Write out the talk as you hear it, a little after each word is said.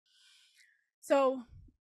So,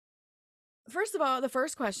 first of all, the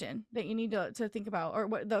first question that you need to think about, or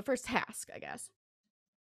what the first task, I guess,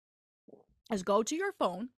 is go to your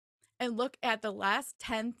phone and look at the last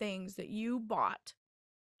 10 things that you bought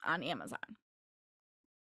on Amazon.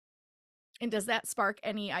 And does that spark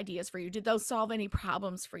any ideas for you? Did those solve any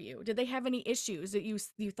problems for you? Did they have any issues that you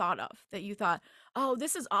thought of, that you thought, "Oh,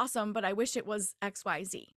 this is awesome, but I wish it was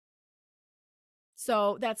XYZ."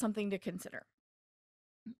 So, that's something to consider.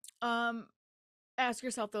 Um, Ask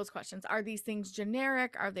yourself those questions. Are these things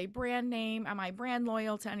generic? Are they brand name? Am I brand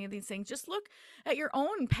loyal to any of these things? Just look at your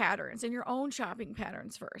own patterns and your own shopping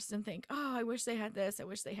patterns first and think, "Oh, I wish they had this. I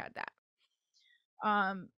wish they had that."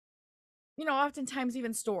 Um, oftentimes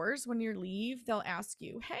even stores, when you leave, they'll ask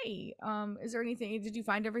you, "Hey, is there anything, did you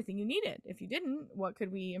find everything you needed? If you didn't, what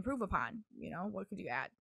could we improve upon? What could you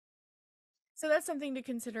add?" So that's something to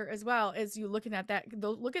consider as well, as you looking at that.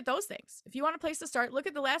 Look at those things. If you want a place to start, look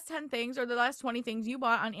at the last 10 things or the last 20 things you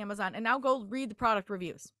bought on Amazon, and now go read the product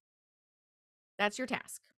reviews. That's your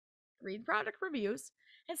task. Read product reviews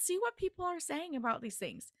and see what people are saying about these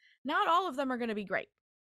things. Not all of them are going to be great.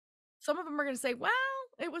 Some of them are going to say, "Well,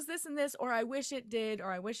 it was this and this," or "I wish it did,"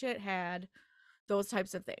 or "I wish it had," those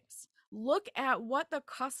types of things. Look at what the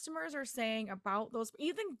customers are saying about those.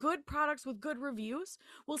 Even good products with good reviews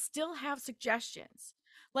will still have suggestions.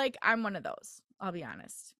 Like, I'm one of those, I'll be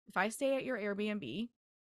honest. If I stay at your Airbnb,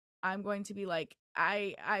 I'm going to be like,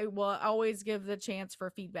 I will always give the chance for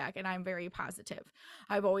feedback, and I'm very positive.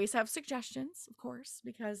 I've always have suggestions, of course,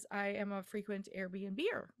 because I am a frequent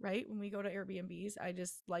Airbnber, right? When we go to Airbnbs, I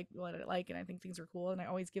just like what I like, and I think things are cool, and I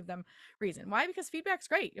always give them reason. Why? Because feedback's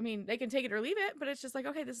great. I mean, they can take it or leave it, but it's just like,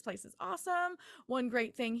 okay, this place is awesome. One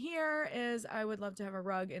great thing here is I would love to have a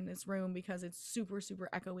rug in this room because it's super, super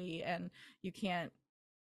echoey, and you can't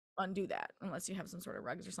undo that unless you have some sort of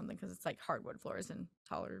rugs or something, because it's like hardwood floors and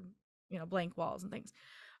taller, blank walls and things.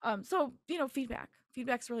 So,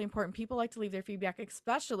 feedback's really important. People like to leave their feedback,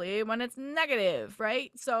 especially when it's negative,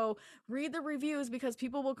 right? So read the reviews, because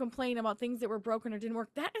people will complain about things that were broken or didn't work.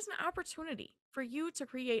 That is an opportunity for you to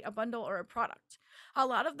create a bundle or a product. A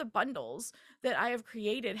lot of the bundles that I have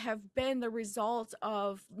created have been the result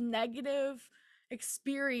of negative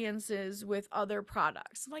experiences with other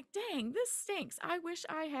products. I'm like, "Dang, this stinks. I wish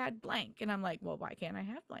I had blank." And I'm like, "Well, why can't I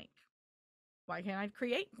have blank? Why can't I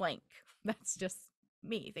create blank?" That's just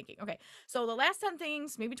me thinking. Okay, so the last 10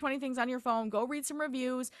 things, maybe 20 things on your phone, go read some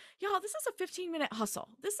reviews. Y'all, this is a 15-minute hustle.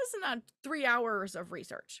 This isn't a 3 hours of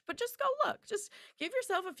research, but just go look. Just give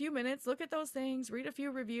yourself a few minutes, look at those things, read a few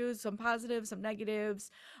reviews, some positives, some negatives.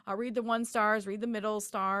 Read the 1 stars, read the middle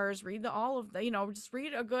stars, read all of the, just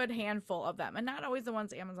read a good handful of them, and not always the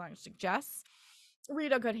ones Amazon suggests.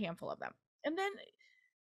 Read a good handful of them. And then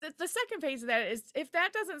the second phase of that is, if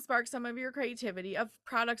that doesn't spark some of your creativity of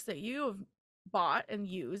products that you have bought and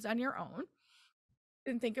used on your own,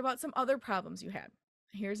 then think about some other problems you had.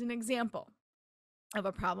 Here's an example of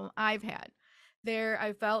a problem I've had.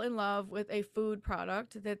 I fell in love with a food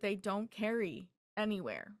product that they don't carry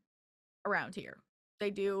anywhere around here.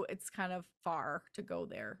 They do, it's kind of far to go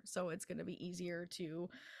there, so it's going to be easier to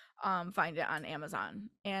find it on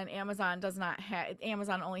Amazon. And Amazon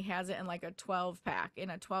only has it in like a 12 pack,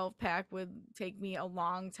 and a 12 pack would take me a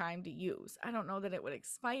long time to use. I don't know that it would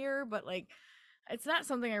expire, but like, it's not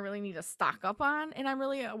something I really need to stock up on. And I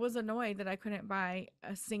really was annoyed that I couldn't buy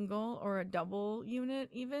a single or a double unit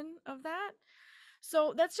even of that.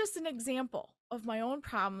 So that's just an example of my own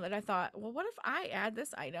problem, that I thought, well, what if I add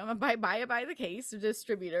this item, and buy it by the case,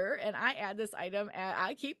 distributor, and I add this item, and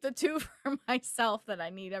I keep the two for myself that I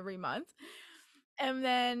need every month, and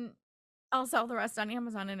then I'll sell the rest on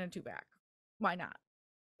Amazon in a 2-pack. Why not?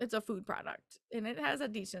 It's a food product, and it has a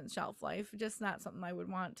decent shelf life, just not something I would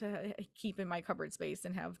want to keep in my cupboard space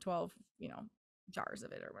and have 12, jars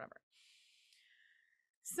of it or whatever.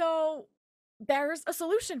 So there's a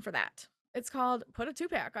solution for that. It's called put a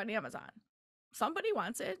 2-pack on Amazon. Somebody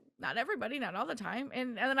wants it, not everybody, not all the time.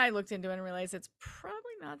 And then I looked into it and realized it's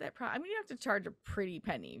probably not that I mean, you have to charge a pretty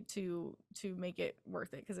penny to make it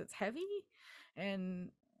worth it, because it's heavy.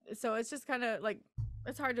 And so it's just kind of like,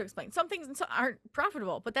 it's hard to explain. Some things aren't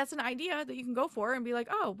profitable, but that's an idea that you can go for and be like,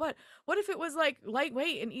 "Oh, but what if it was like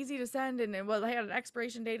lightweight and easy to send, and it had an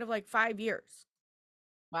expiration date of like 5 years?"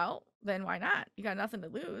 Well, then why not? You got nothing to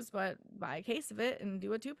lose but buy a case of it and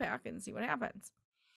do a 2-pack and see what happens.